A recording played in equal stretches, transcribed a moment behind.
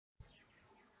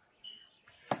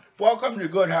Welcome to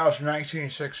Good House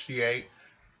 1968.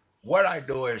 What I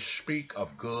do is speak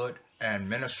of good and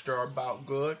minister about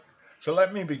good. So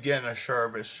let me begin the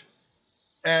service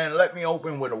and let me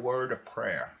open with a word of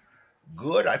prayer.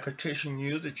 Good, I petition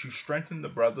you that you strengthen the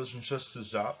brothers and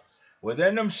sisters up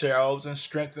within themselves and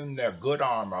strengthen their good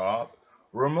armor up.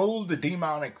 Remove the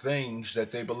demonic things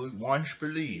that they once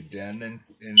believed in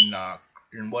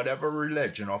whatever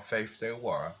religion or faith they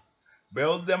were.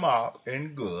 Build them up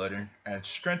in good and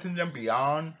strengthen them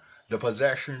beyond the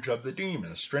possessions of the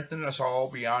demons. Strengthen us all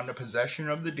beyond the possession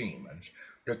of the demons.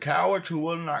 The cowards who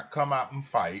will not come out and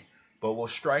fight, but will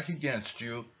strike against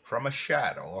you from a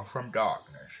shadow or from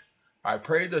darkness. I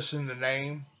pray this in the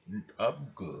name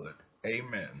of good.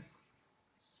 Amen.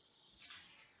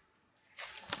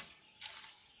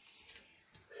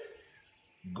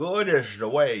 Good is the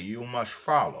way you must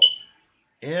follow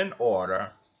in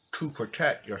order to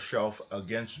protect yourself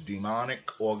against demonic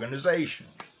organizations.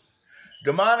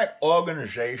 Demonic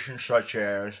organizations such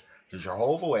as the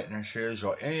Jehovah's Witnesses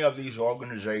or any of these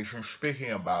organizations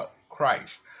speaking about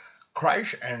Christ.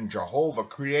 Christ and Jehovah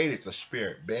created the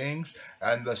spirit beings,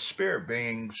 and the spirit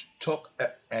beings took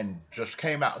and just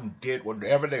came out and did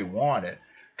whatever they wanted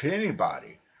to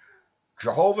anybody.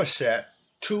 Jehovah set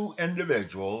two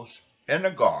individuals in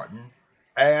a garden,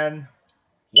 and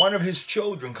one of his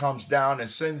children comes down and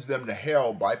sends them to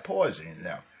hell by poisoning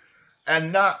them,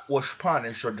 and not was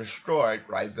punished or destroyed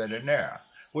right then and there,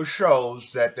 which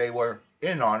shows that they were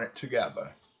in on it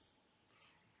together.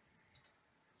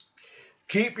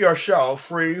 Keep yourself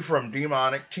free from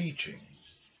demonic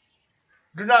teachings.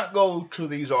 Do not go to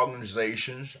these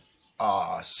organizations,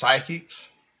 psychics,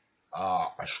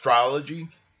 astrology,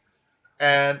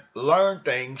 and learn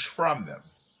things from them.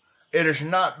 It is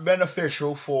not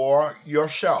beneficial for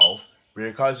yourself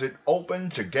because it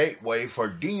opens a gateway for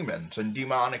demons and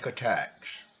demonic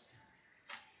attacks.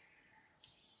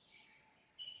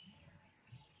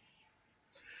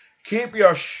 Keep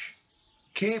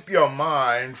your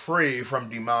mind free from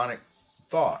demonic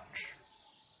thoughts.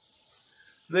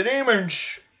 The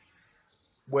demons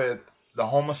with the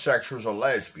homosexuals or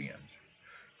lesbians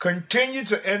continue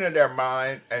to enter their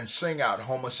mind and sing out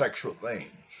homosexual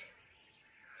things.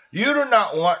 You do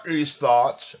not want these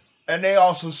thoughts, and they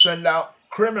also send out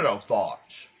criminal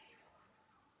thoughts.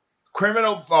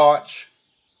 Criminal thoughts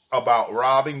about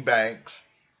robbing banks,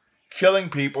 killing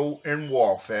people in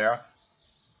warfare,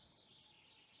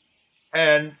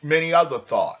 and many other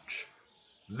thoughts.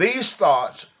 These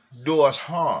thoughts do us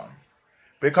harm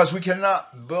because we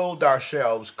cannot build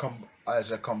ourselves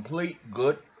as a complete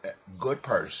good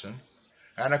person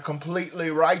and a completely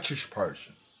righteous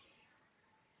person.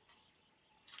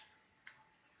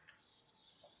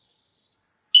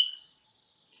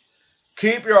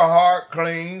 Keep your heart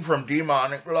clean from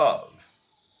demonic love.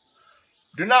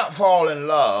 Do not fall in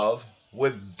love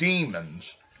with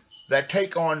demons that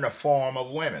take on the form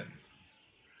of women.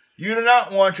 You do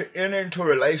not want to enter into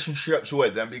relationships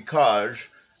with them because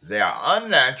they are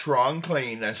unnatural,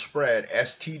 unclean, and spread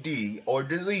STD or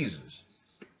diseases.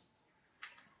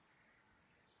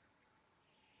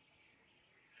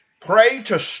 Pray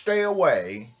to stay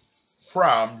away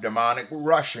from demonic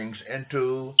rushings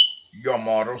into your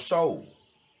mortal soul.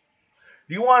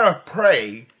 You want to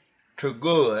pray to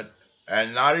good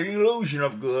and not an illusion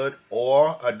of good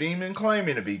or a demon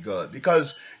claiming to be good,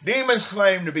 because demons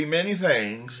claim to be many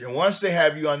things, and once they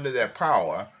have you under their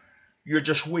power, you're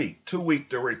just weak, too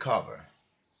weak to recover.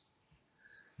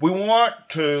 We want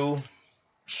to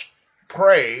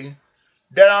pray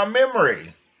that our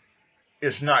memory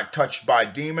is not touched by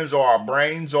demons or our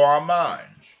brains or our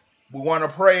minds. We want to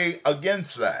pray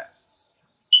against that.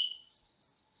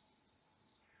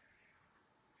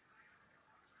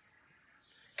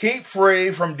 Keep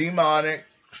free from demonic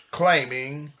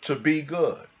claiming to be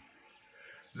good.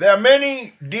 There are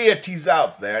many deities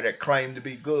out there that claim to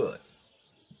be good.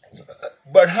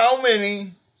 But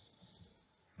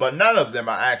none of them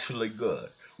are actually good.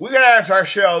 We can ask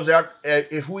ourselves,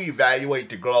 if we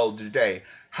evaluate the globe today,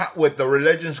 with the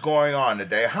religions going on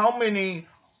today, how many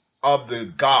of the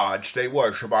gods they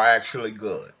worship are actually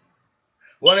good?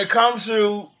 When it comes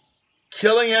to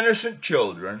killing innocent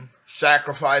children,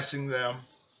 sacrificing them,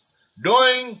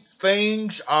 doing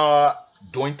things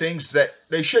that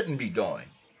they shouldn't be doing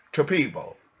to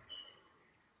people.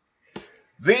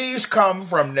 These come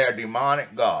from their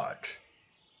demonic gods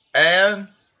and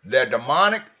their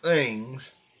demonic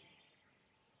things,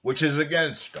 which is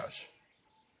against us.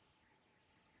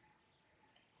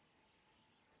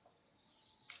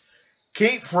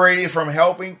 Stay free from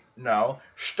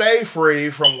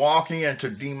walking into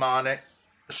demonic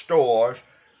stores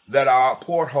that are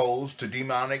portholes to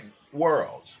demonic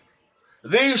worlds.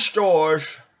 These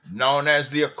stores, known as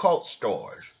the occult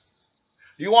stores,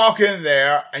 you walk in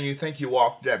there and you think you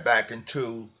walked back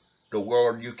into the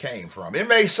world you came from. It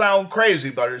may sound crazy,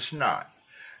 but it's not.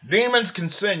 Demons can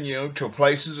send you to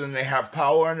places and they have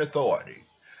power and authority.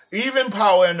 Even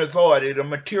power and authority to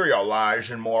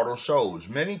materialize in mortal souls.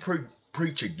 Many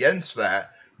preach against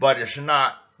that, but it's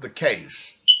not the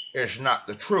case. It's not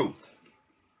the truth.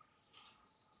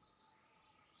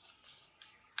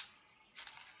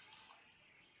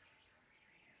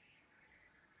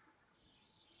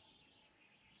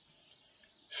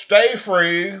 Stay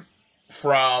free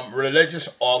from religious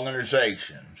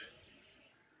organizations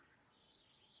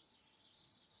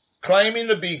claiming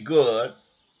to be good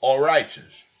or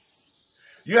righteous.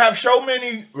 You have so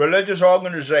many religious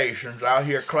organizations out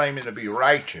here claiming to be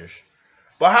righteous,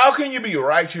 but how can you be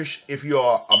righteous if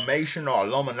you're a Mason or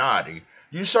Illuminati?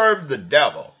 You serve the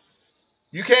devil.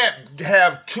 You can't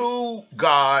have two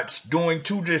gods doing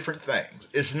two different things.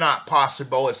 It's not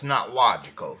possible. It's not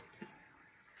logical.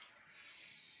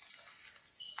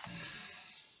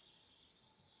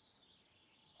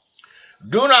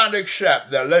 Do not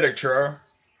accept their literature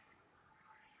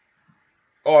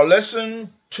or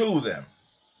listen to them.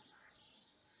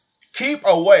 Keep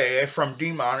away from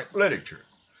demonic literature.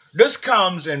 This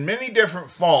comes in many different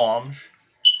forms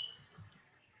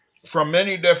from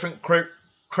many different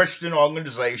Christian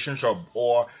organizations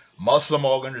or Muslim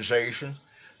organizations.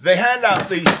 They hand out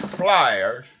these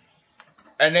flyers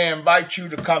and they invite you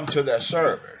to come to their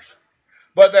service.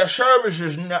 But their service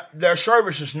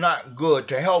is not good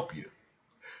to help you.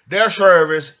 Their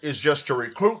service is just to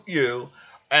recruit you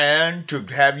and to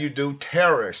have you do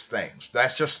terrorist things.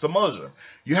 That's just the Muslim.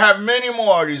 You have many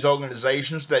more of these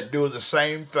organizations that do the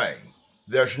same thing.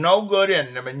 There's no good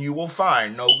in them, and you will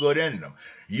find no good in them.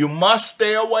 You must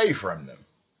stay away from them.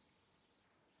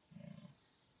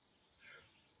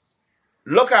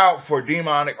 Look out for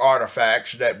demonic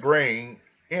artifacts that bring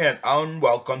in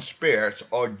unwelcome spirits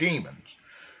or demons.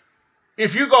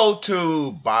 If you go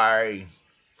to buy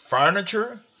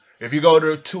furniture, if you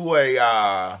go to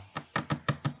a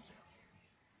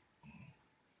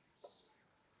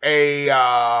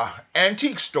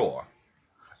antique store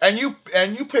and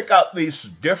you pick up these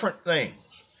different things,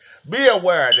 be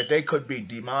aware that they could be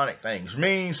demonic things,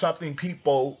 meaning something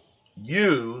people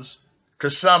use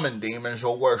to summon demons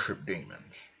or worship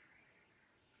demons.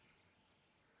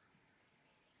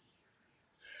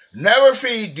 Never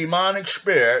feed demonic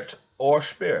spirits or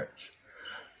spirits.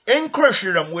 In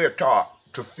Christendom, we're taught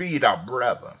to feed our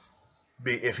brother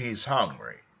if he's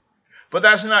hungry. But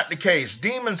that's not the case.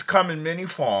 Demons come in many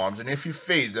forms, and if you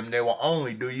feed them, they will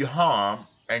only do you harm,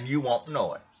 and you won't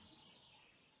know it.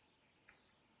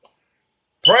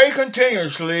 Pray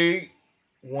continuously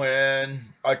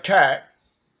when attacked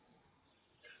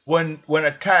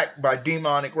by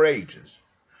demonic rages.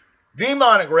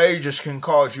 Demonic rages can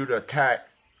cause you to attack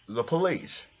the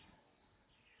police.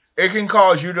 It can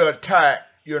cause you to attack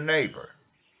your neighbor.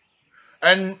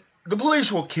 And the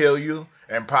police will kill you,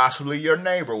 and possibly your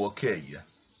neighbor will kill you.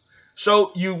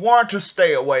 So you want to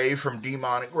stay away from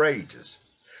demonic rages.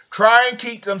 Try and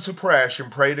keep them suppressed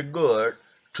and pray to God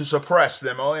to suppress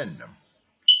them or end them.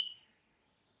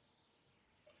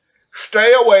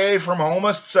 Stay away from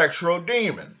homosexual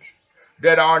demons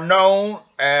that are known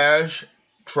as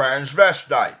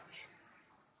transvestites.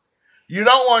 You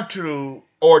don't want to,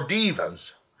 or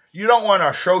divas, you don't want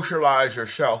to socialize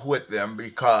yourself with them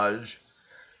because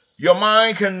your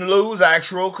mind can lose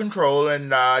actual control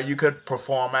and you could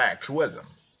perform acts with them.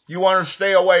 You want to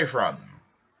stay away from them.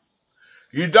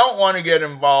 You don't want to get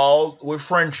involved with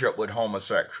friendship with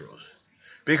homosexuals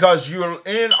because you're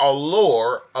in a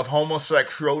lure of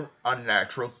homosexual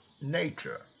unnatural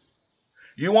nature.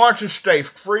 You want to stay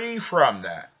free from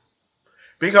that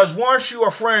because once you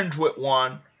are friends with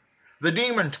one, the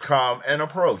demons come and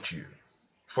approach you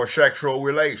for sexual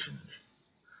relations.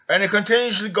 And it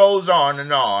continuously goes on,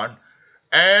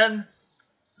 and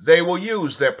they will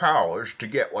use their powers to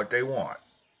get what they want.